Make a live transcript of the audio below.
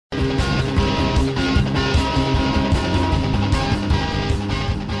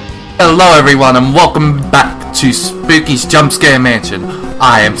Hello everyone and welcome back to Spooky's Jump Scare Mansion.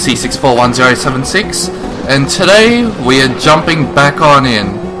 I am C641076 and today we are jumping back on in.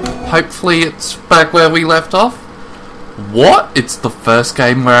 Hopefully it's back where we left off. What? It's the first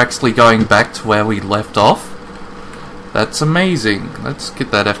game we're actually going back to where we left off? That's amazing. Let's get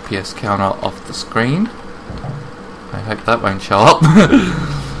that FPS counter off the screen. I hope that won't show up.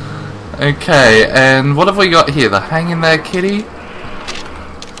 Okay, and what have we got here? The hang in there kitty?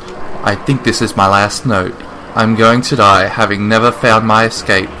 I think this is my last note. I'm going to die having never found my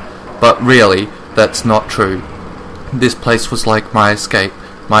escape. But really, that's not true. This place was like my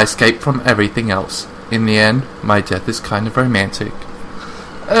escape from everything else. In the end, my death is kind of romantic.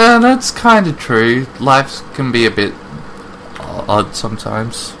 That's kind of true. Life can be a bit odd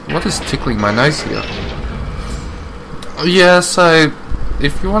sometimes. What is tickling my nose here? Yeah, so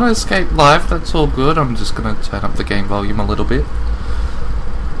if you want to escape life, that's all good. I'm just going to turn up the game volume a little bit.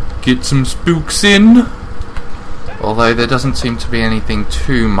 Get some spooks in. Although there doesn't seem to be anything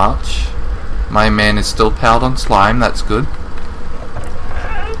too much. My man is still powered on slime, that's good.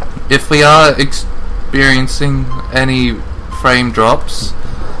 If we are experiencing any frame drops,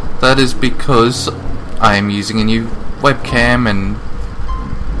 that is because I am using a new webcam and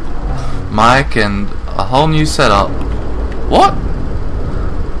mic and a whole new setup. What?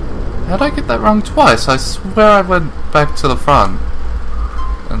 How'd I get that wrong twice? I swear I went back to the front.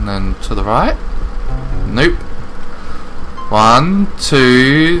 And then to the right? Nope. 1,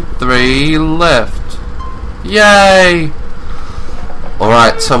 2, 3, left. Yay!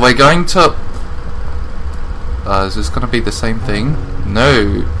 Alright, so we're going to... is this going to be the same thing?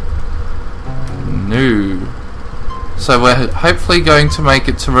 No. No. So we're hopefully going to make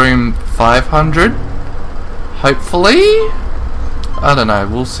it to room 500? Hopefully? I don't know,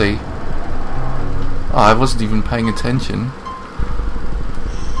 we'll see. Oh, I wasn't even paying attention.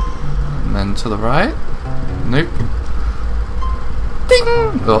 And then to the right? Nope. Ding!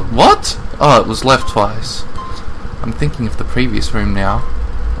 Oh, what? Oh, it was left twice. I'm thinking of the previous room now.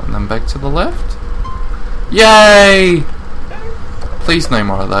 And then back to the left? Yay! Please no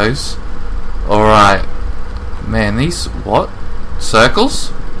more of those. Alright. Man, these... what?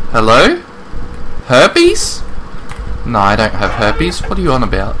 Circles? Hello? Herpes? No, I don't have herpes. What are you on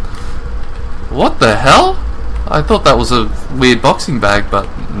about? What the hell? I thought that was a weird boxing bag, but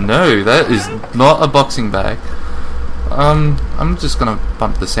no, that is not a boxing bag. I'm just gonna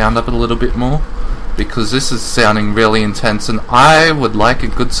bump the sound up a little bit more because this is sounding really intense and I would like a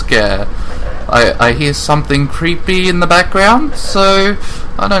good scare. I hear something creepy in the background, so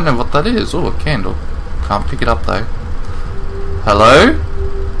I don't know what that is. Oh, a candle. Can't pick it up though. Hello?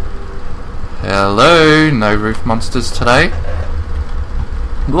 Hello? No roof monsters today.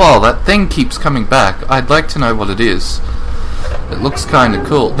 Well, that thing keeps coming back. I'd like to know what it is. It looks kinda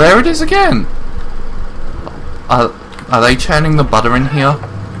cool. There it is again! Are they churning the butter in here?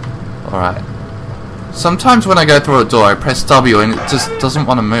 Alright. Sometimes when I go through a door, I press W and it just doesn't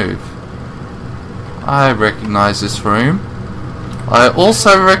want to move. I recognize this room. I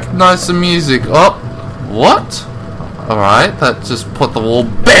also recognize the music. Oh! What? Alright, that just put the wall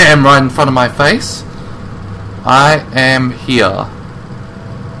BAM! Right in front of my face. I am here.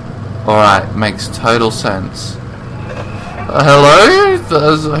 Alright, makes total sense. Hello?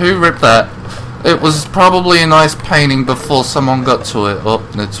 Who ripped that? It was probably a nice painting before someone got to it. Oh,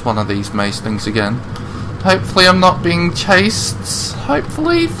 it's one of these maze things again. Hopefully I'm not being chased.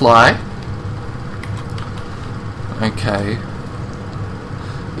 Hopefully, fly. Okay.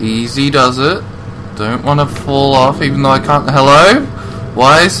 Easy does it. Don't want to fall off even though I can't... Hello?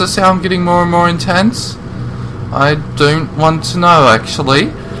 Why is the sound getting more and more intense? I don't want to know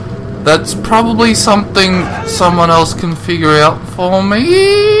actually. That's probably something someone else can figure out for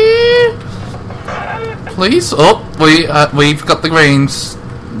me. Please? Oh, we've got the greens.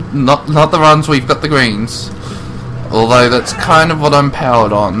 Not the runs, we've got the greens. Although that's kind of what I'm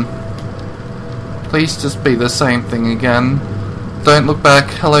powered on. Please just be the same thing again. Don't look back.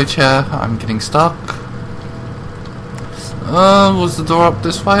 Hello, chair. I'm getting stuck. Was the door up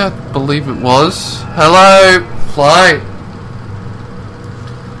this way? I believe it was. Hello, fly.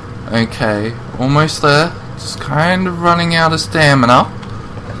 Okay, almost there. Just kind of running out of stamina.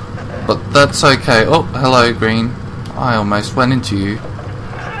 But that's okay. Oh, hello, green. I almost went into you.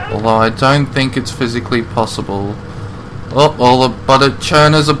 Although I don't think it's physically possible. Oh, all the butter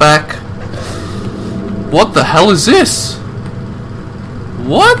churners are back. What the hell is this?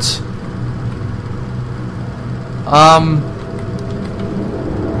 What?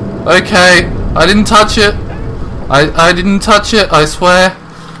 Okay, I didn't touch it. I didn't touch it, I swear.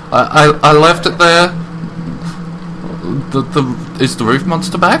 I left it there. Is the roof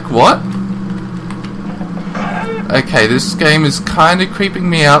monster back? What? Okay, this game is kind of creeping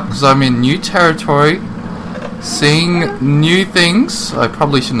me out because I'm in new territory, seeing new things. I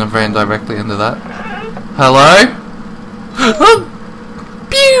probably shouldn't have ran directly into that. Hello?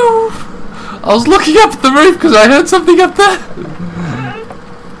 Pew! I was looking up at the roof because I heard something up there.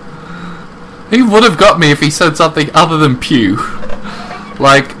 He would have got me if he said something other than pew.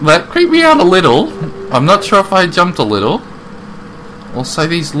 Like, that creeped me out a little. I'm not sure if I jumped a little. Also,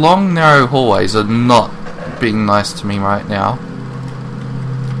 these long, narrow hallways are not being nice to me right now.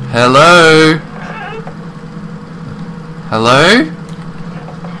 Hello? Hello?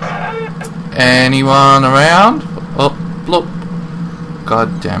 Anyone around? Oh, look.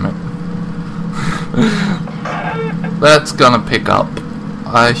 God damn it. That's gonna pick up.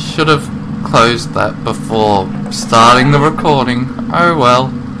 I should have closed that before starting the recording. Oh well.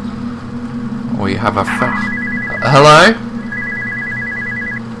 We have a hello?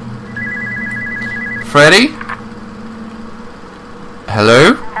 Freddy?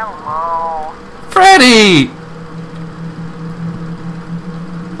 Hello? Hello. Freddy!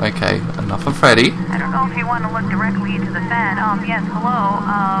 Okay, enough of Freddy. I don't know if you want to look directly into the fan. Yes, hello.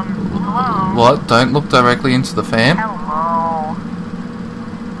 Hello. What? Don't look directly into the fan? Hello.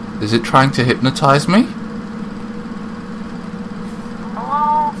 Is it trying to hypnotize me?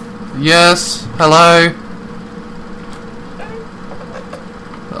 Hello. Yes, hello.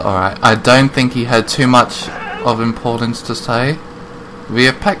 Alright, I don't think he had too much of importance to say. We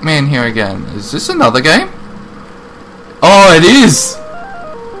have Pac-Man here again. Is this another game? Oh, it is!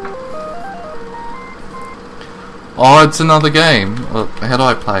 Oh, it's another game. Well, how do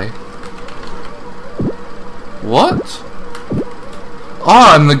I play? What?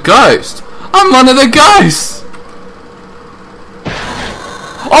 Oh, I'm the ghost! I'm one of the ghosts!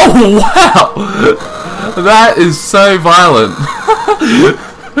 Oh, wow! That is so violent.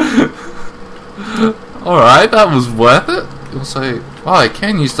 Alright, that was worth it. Also, oh, I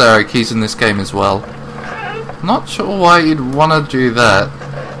can use the arrow keys in this game as well. Not sure why you'd want to do that.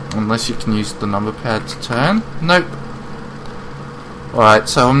 Unless you can use the number pad to turn. Nope. Alright,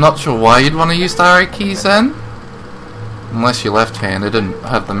 so I'm not sure why you'd want to use the arrow keys then. Unless you're left-handed and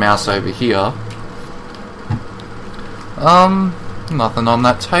have the mouse over here. Nothing on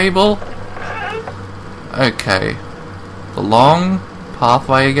that table. Okay. The long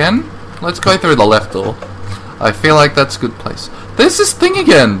pathway again. Let's go through the left door. I feel like that's a good place. There's this thing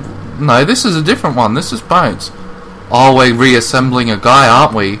again. No, this is a different one. This is Bones. Oh, we're reassembling a guy,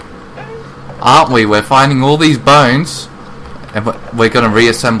 aren't we? Aren't we? We're finding all these bones, and we're going to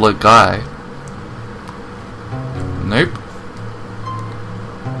reassemble a guy. Nope.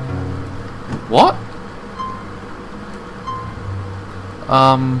 What?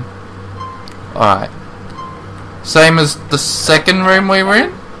 Alright. Same as the second room we were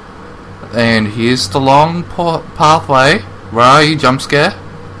in. And here's the long pathway. Where are you, jump scare?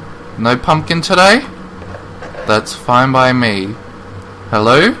 No pumpkin today? That's fine by me.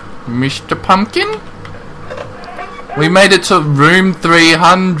 Hello, Mr. Pumpkin? We made it to room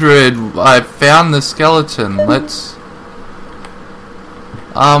 300. I found the skeleton. Let's...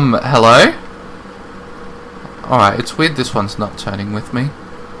 hello? Alright, it's weird this one's not turning with me.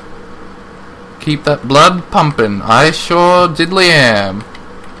 Keep that blood pumping. I sure diddly am.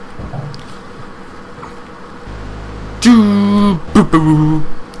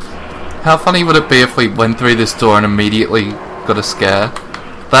 How funny would it be if we went through this door and immediately got a scare?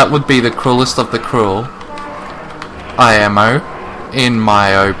 That would be the cruelest of the cruel. IMO, in my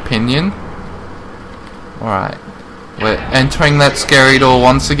opinion. Alright. We're entering that scary door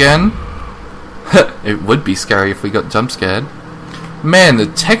once again. It would be scary if we got jump scared. Man, the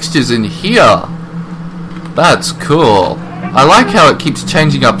textures in here! That's cool. I like how it keeps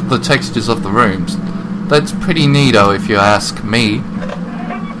changing up the textures of the rooms. That's pretty neato if you ask me.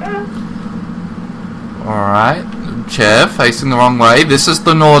 Alright. Chair facing the wrong way. This is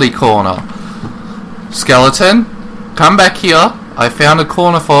the naughty corner. Skeleton, come back here. I found a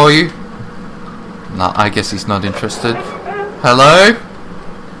corner for you. No, I guess he's not interested. Hello?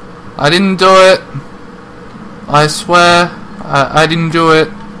 I didn't do it. I swear. I didn't do it.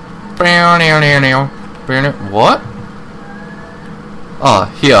 What? Oh,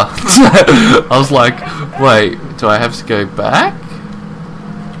 here. I was like, wait, do I have to go back?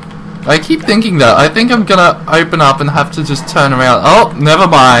 I keep thinking that. I think I'm gonna open up and have to just turn around. Oh, never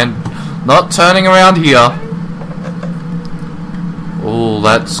mind. Not turning around here. Oh,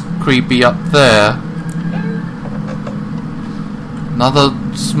 that's creepy up there. Another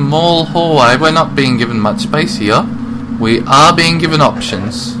small hallway. We're not being given much space here. We are being given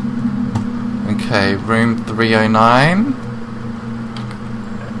options. Okay, room 309.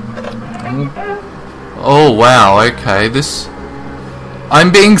 Oh wow, okay, this...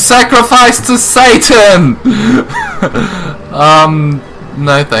 I'm being sacrificed to Satan!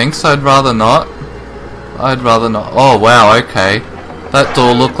 No thanks, I'd rather not. Oh wow, okay. That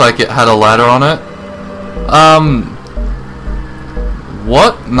door looked like it had a ladder on it.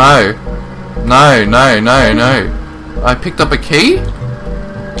 What? No. No. I picked up a key?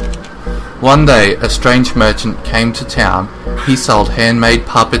 One day, a strange merchant came to town. He sold handmade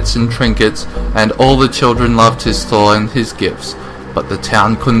puppets and trinkets, and all the children loved his store and his gifts. But the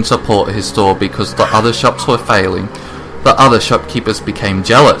town couldn't support his store because the other shops were failing. The other shopkeepers became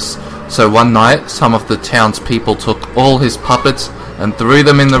jealous. So one night, some of the townspeople took all his puppets and threw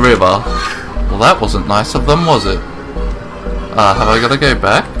them in the river. Well, that wasn't nice of them, was it? Have I got to go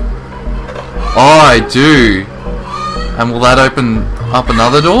back? Oh, I do. And will that open up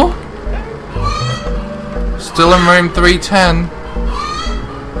another door? Still in room 310.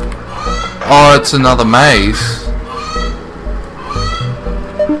 Oh, it's another maze.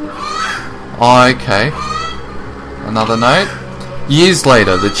 Oh, okay. Another note. Years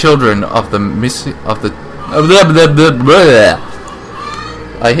later, the children of the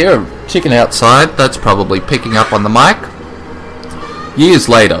I hear a chicken outside. That's probably picking up on the mic. Years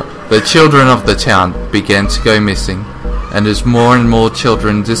later, the children of the town began to go missing, and as more and more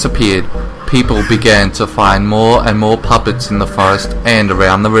children disappeared, people began to find more and more puppets in the forest and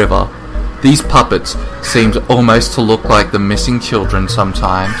around the river. These puppets seemed almost to look like the missing children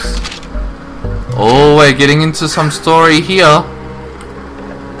sometimes. Oh, we're getting into some story here.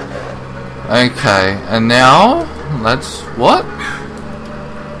 Okay, and now, let's... what?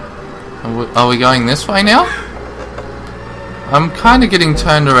 Are we going this way now? I'm kind of getting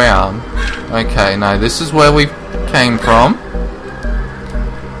turned around. Okay, no, this is where we came from.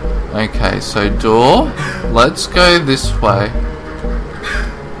 Okay, so door. Let's go this way.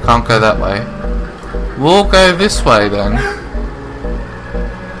 Can't go that way. We'll go this way then.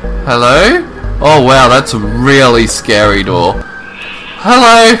 Hello? Oh wow, that's a really scary door.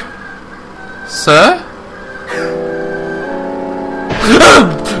 Hello? Sir?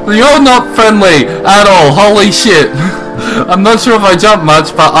 You're not friendly at all, holy shit. I'm not sure if I jumped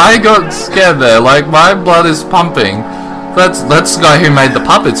much, but I got scared there, like my blood is pumping. That's the guy who made the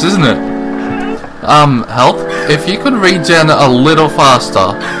puppets, isn't it? Help? If you could regen a little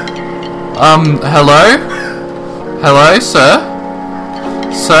faster. Hello? Hello, sir?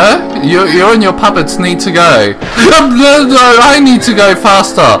 Sir? You and your puppets need to go. No, I need to go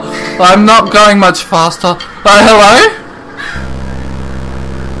faster. I'm not going much faster. Hello?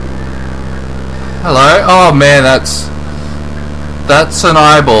 Hello? Oh man, that's an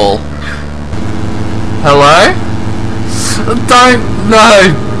eyeball. Hello? Don't,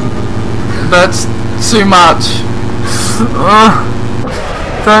 no. That's too much.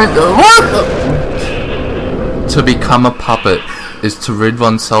 Don't, what? To become a puppet is to rid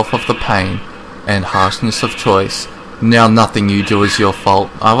oneself of the pain and harshness of choice. Now nothing you do is your fault.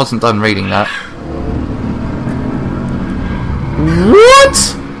 I wasn't done reading that.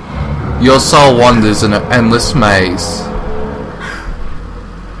 What? Your soul wanders in an endless maze.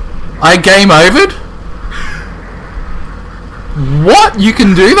 I game overed? What? You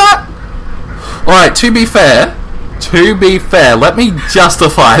can do that? Alright, to be fair, let me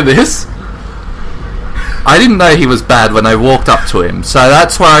justify this. I didn't know he was bad when I walked up to him, so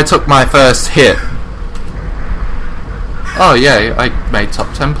that's where I took my first hit. Oh yeah, I made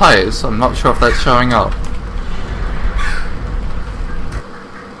top 10 players. I'm not sure if that's showing up.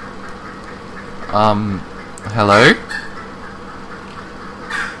 Hello?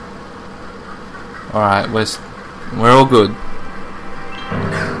 Alright, we're all good.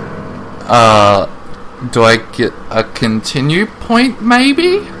 Do I get a continue point,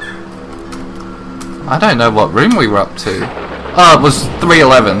 maybe? I don't know what room we were up to. Oh, it was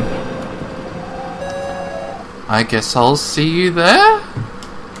 311. I guess I'll see you there?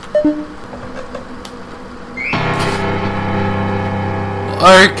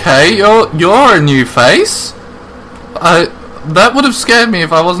 Okay, you're a new face. That would have scared me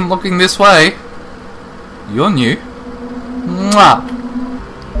if I wasn't looking this way. You're new. Mwah.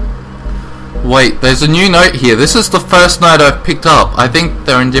 Wait, there's a new note here. This is the first note I've picked up. I think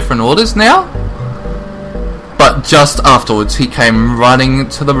they're in different orders now. But just afterwards, he came running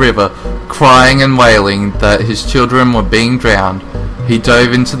to the river, crying and wailing that his children were being drowned. He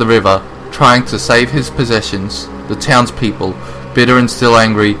dove into the river, trying to save his possessions. The townspeople, bitter and still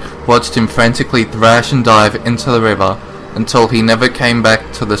angry, watched him frantically thrash and dive into the river until he never came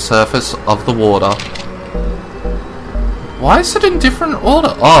back to the surface of the water. Why is it in different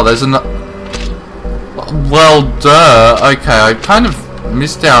order? Oh, there's an... Well, duh. Okay, I kind of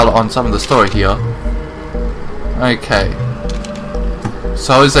missed out on some of the story here. Okay.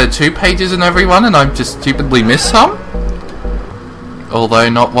 So is there 2 pages in every one and I've just stupidly missed some? Although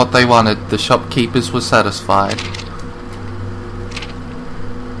not what they wanted, the shopkeepers were satisfied.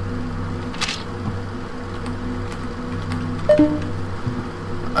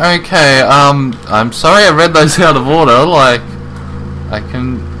 Okay, I'm sorry I read those out of order, like,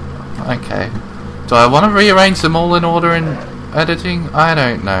 okay. Do I want to rearrange them all in order in editing? I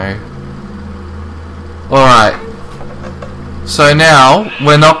don't know. Alright. So now,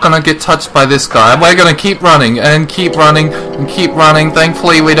 we're not going to get touched by this guy. We're going to keep running, and keep running, and keep running.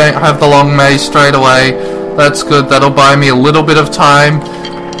 Thankfully, we don't have the long maze straight away. That's good. That'll buy me a little bit of time.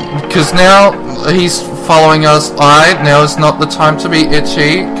 Because now, he's following us. Now is not the time to be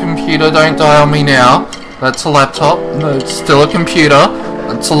itchy. Computer, don't die on me now. That's a laptop. No, it's still a computer.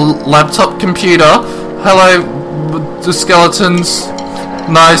 It's a laptop computer. Hello, the skeletons.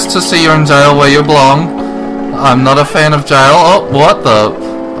 Nice to see you in jail where you belong. I'm not a fan of jail. Oh, what the?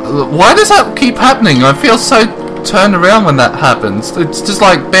 Why does that keep happening? I feel so turned around when that happens. It's just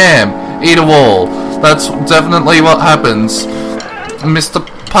like, bam, eat a wall. That's definitely what happens. Mr.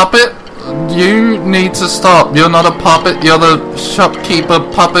 Puppet, you need to stop. You're not a puppet, you're the shopkeeper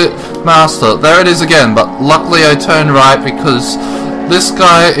puppet master. There it is again, but luckily I turned right because this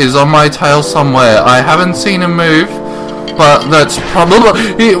guy is on my tail somewhere. I haven't seen him move, but that's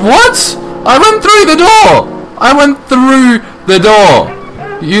probably... What? I went through the door! I went through the door!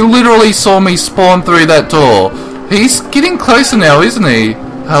 You literally saw me spawn through that door. He's getting closer now, isn't he?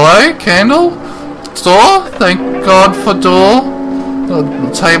 Hello? Candle? Door? Thank God for door.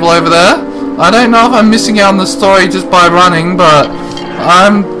 The table over there. I don't know if I'm missing out on the story just by running, but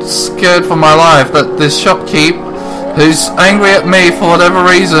I'm scared for my life that this shopkeep, who's angry at me for whatever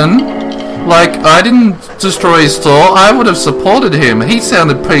reason, like, I didn't destroy his store, I would have supported him. He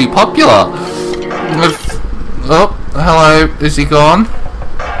sounded pretty popular. Oh, hello, is he gone?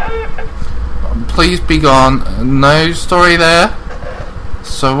 Please be gone. No story there.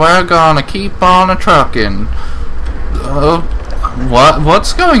 So we're gonna keep on a-trucking.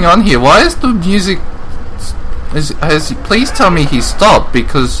 What's going on here? Why is the music... Please tell me he stopped,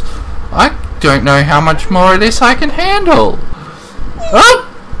 because I don't know how much more of this I can handle. Oh!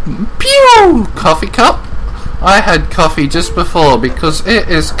 Pew! Coffee cup? I had coffee just before, because it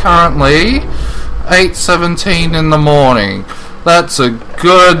is currently 8:17 in the morning. That's a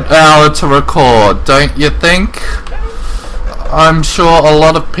good hour to record, don't you think? I'm sure a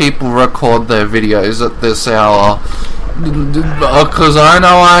lot of people record their videos at this hour. Because I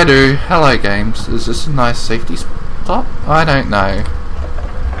know I do. Hello, games. Is this a nice safety stop? I don't know.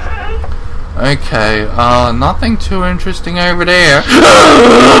 Okay, nothing too interesting over there.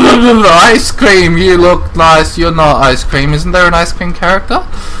 Ice cream! You look nice. You're not ice cream. Isn't there an ice cream character?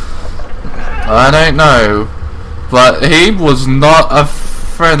 I don't know. But he was not a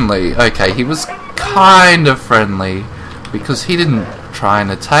friendly. Okay, he was kind of friendly. Because he didn't try and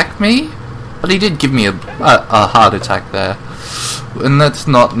attack me. But he did give me a heart attack there. And that's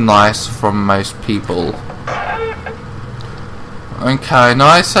not nice from most people. Okay, now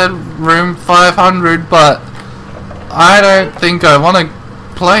I said room 500, but I don't think I want to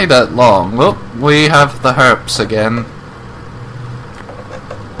play that long. Look, we have the herps again.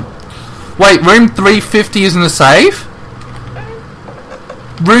 Wait, room 350 isn't a save?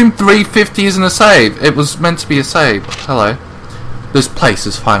 Room 350 isn't a save. It was meant to be a save. Hello. This place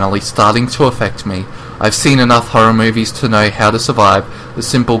is finally starting to affect me. I've seen enough horror movies to know how to survive a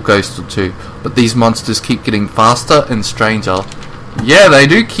simple ghost or two, but these monsters keep getting faster and stranger. Yeah, they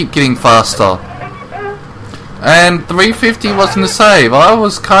do keep getting faster. And 350 wasn't a save. I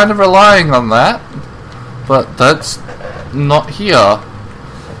was kind of relying on that, but that's not here.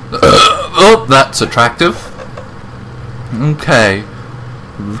 Oh, that's attractive. Okay.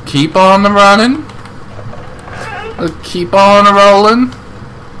 Keep on running. Keep on rolling.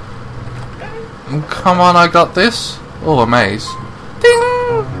 Come on, I got this. Oh, a maze.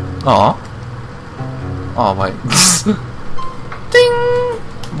 Ding! Aw. Oh, wait. Ding!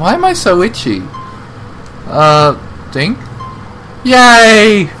 Why am I so itchy? Ding?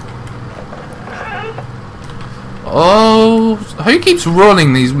 Yay! Oh, who keeps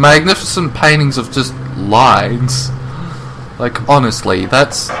ruining these magnificent paintings of just lines? Like, honestly,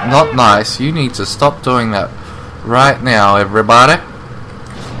 that's not nice. You need to stop doing that right now, everybody.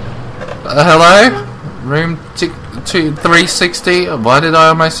 Hello? Room 360? Why did I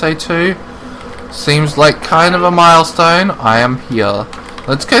almost say 2? Seems like kind of a milestone. I am here.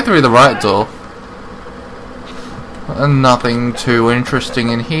 Let's go through the right door. Nothing too interesting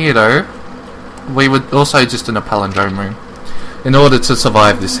in here, though. We were also just in a palindrome room. In order to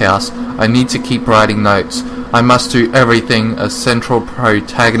survive this house, I need to keep writing notes. I must do everything a central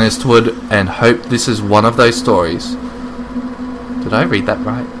protagonist would, and hope this is one of those stories. Did I read that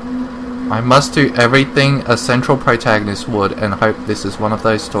right? I must do everything a central protagonist would, and hope this is one of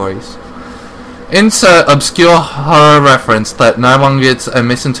those stories. Insert obscure horror reference that no one gets and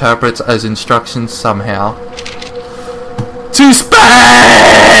misinterprets as instructions somehow. To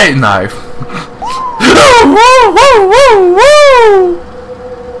Spain! No.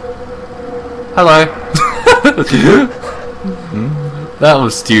 Hello. That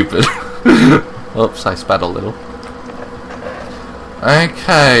was stupid. Oops, I spat a little.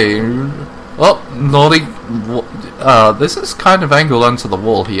 Okay. Oh, naughty. This is kind of angled onto the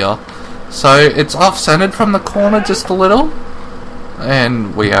wall here. So it's off-centered from the corner just a little.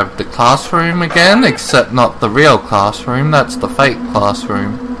 And we have the classroom again, except not the real classroom, that's the fake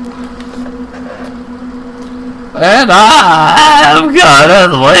classroom. And I'm gonna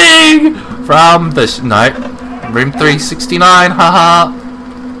swing from the no, room 369, haha.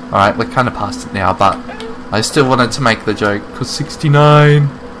 Alright, we're kind of past it now, but I still wanted to make the joke, because 69.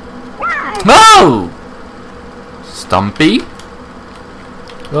 No! Stumpy?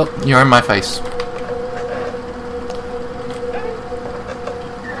 Well, you're in my face.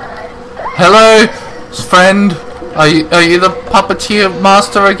 Hello, friend. Are you the puppeteer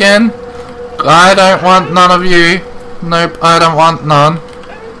master again? I don't want none of you. Nope, I don't want none.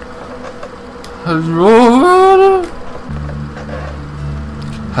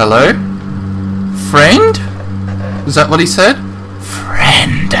 Hello? Friend? Is that what he said?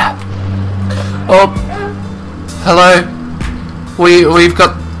 Friend. Oh, hello. We've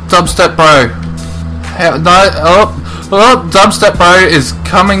got Dubstep Bro. Oh, Dubstep Bro is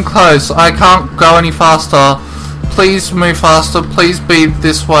coming close. I can't go any faster. Please move faster. Please be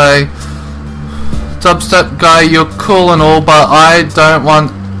this way. Dubstep guy, you're cool and all, but I don't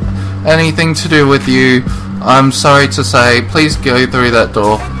want anything to do with you. I'm sorry to say. Please go through that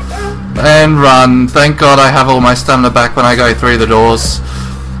door. And run. Thank God I have all my stamina back when I go through the doors.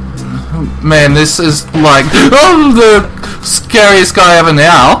 Man, this is like the scariest guy ever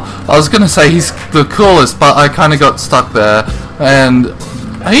now. I was gonna say he's the coolest, but I kind of got stuck there. And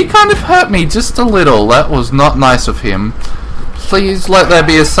he kind of hurt me just a little. That was not nice of him. Please let there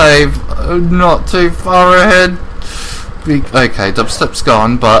be a save. Not too far ahead. Okay, Dubstep's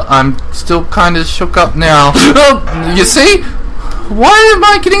gone, but I'm still kind of shook up now. Oh, you see? Why am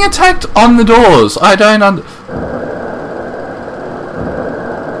I getting attacked on the doors? I don't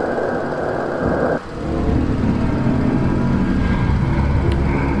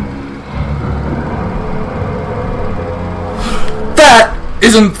That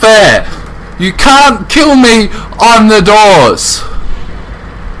isn't fair. You can't kill me on the doors.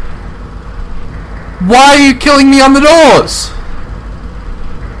 Why are you killing me on the doors?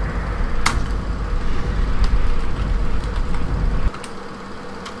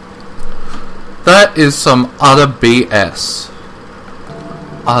 That is some utter BS.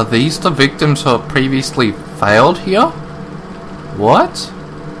 Are these the victims who have previously failed here? What?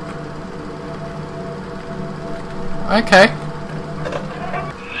 Okay.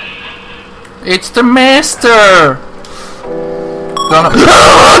 It's the master! Run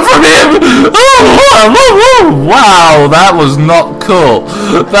from him! Oh, wow, that was not cool.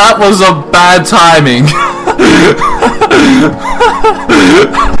 That was a bad timing.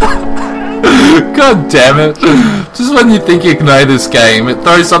 God damn it. Just when you think you know this game, it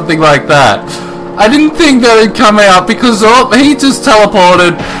throws something like that. I didn't think that it'd come out because, oh, he just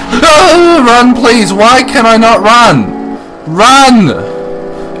teleported. Oh, run, please. Why can I not run? Run!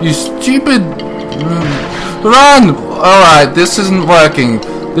 You stupid... Run! Alright, this isn't working.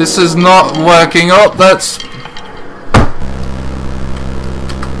 This is not working. Oh, that's...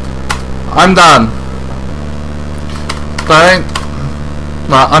 I'm done. Don't...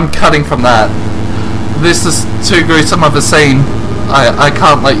 No, I'm cutting from that. This is too gruesome of a scene. I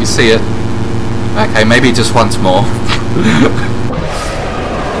can't let you see it. Okay, maybe just once more.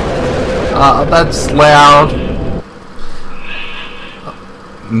 That's loud.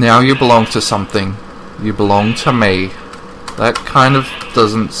 Now you belong to something. You belong to me. That kind of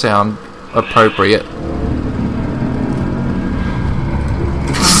doesn't sound appropriate.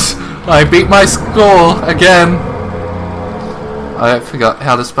 I beat my score again. I forgot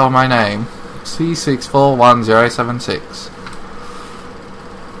how to spell my name. C641076.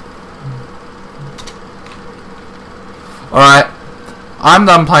 Alright, I'm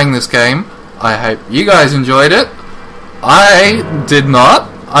done playing this game. I hope you guys enjoyed it. I did not.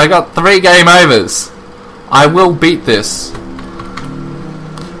 I got 3 game overs. I will beat this.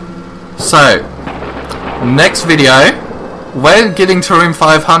 So, next video, we're getting to room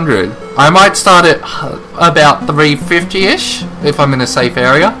 500. I might start at about 350-ish if I'm in a safe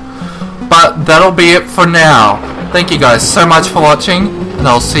area. But that'll be it for now. Thank you guys so much for watching, and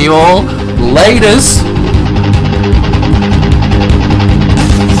I'll see you all laters.